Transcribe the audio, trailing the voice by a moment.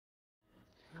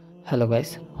Hello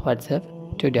guys, what's up?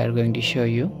 Today I'm going to show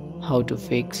you how to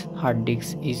fix hard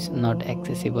disk is not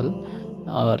accessible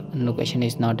or location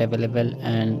is not available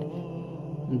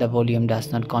and the volume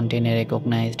does not contain a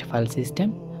recognized file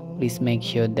system. Please make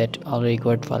sure that all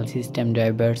required file system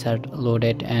drivers are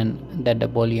loaded and that the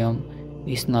volume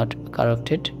is not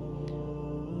corrupted.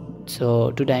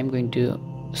 So today I'm going to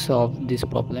solve this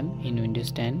problem in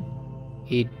Windows 10.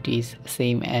 It is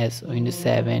same as Windows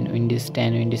 7, Windows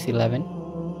 10, Windows 11.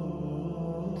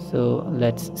 So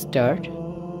let's start.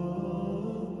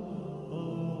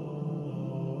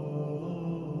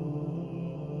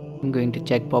 I'm going to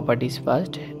check properties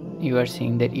first. You are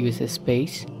seeing that user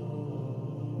space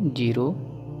 0,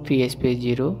 free space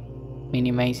 0,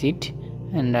 minimize it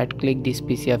and right click this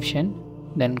PC option,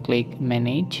 then click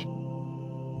manage,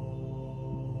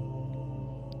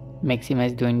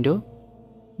 maximize the window,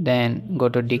 then go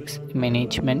to disk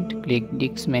management, click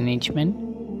disk management.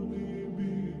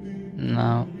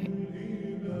 Now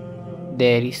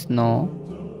there is no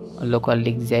local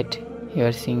disk Z. You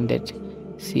are seeing that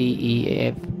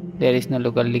CEF, there is no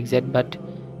local disk Z, but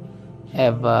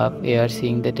above you are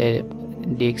seeing that a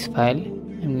disk file.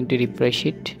 I'm going to refresh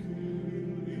it.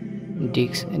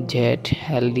 Disk Z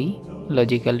healthy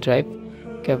logical drive,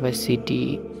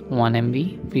 capacity 1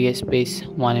 MB, free space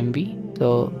 1 MB.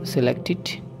 So select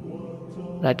it,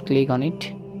 right click on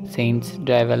it, change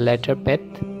driver letter path,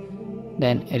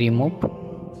 then remove,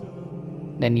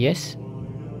 then yes.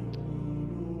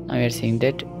 Now we are seeing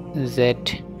that Z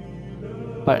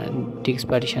disk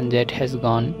partition Z has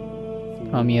gone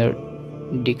from your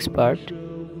diskpart.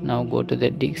 Now go to the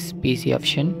disk PC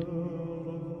option.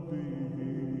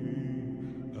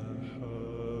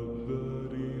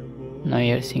 Now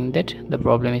you are seeing that the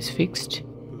problem is fixed.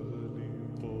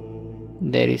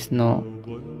 There is no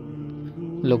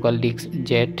local disk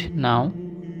Z now.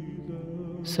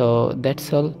 So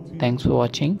that's all. Thanks for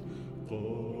watching.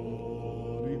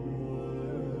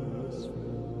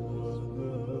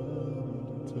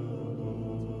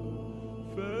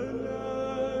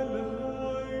 فلا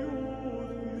لا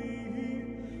يغنيه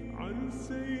عن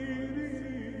سير